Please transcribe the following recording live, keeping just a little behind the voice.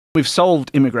We've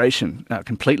solved immigration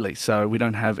completely, so we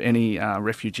don't have any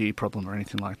refugee problem or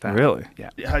anything like that. Really? Yeah.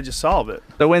 How'd you solve it?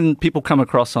 So when people come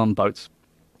across on boats,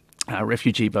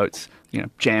 refugee boats,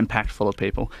 jam-packed full of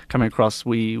people coming across,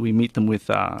 we meet them with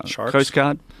Sharks? Coast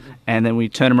Guard, and then we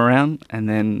turn them around, and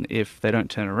then if they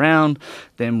don't turn around,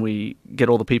 then we get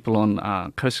all the people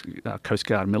on Coast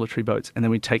Guard military boats, and then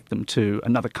we take them to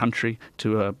another country,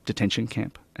 to a detention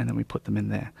camp, and then we put them in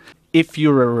there. If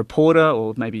you're a reporter,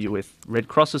 or maybe you're with Red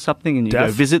Cross or something, and you go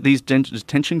visit these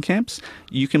detention camps,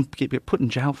 you can get put in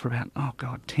jail for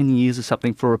about, 10 years or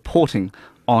something for reporting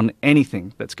on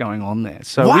anything that's going on there.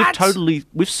 So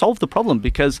we've solved the problem,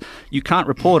 because you can't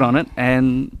report on it,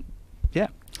 and yeah.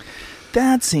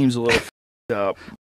 That seems a little up.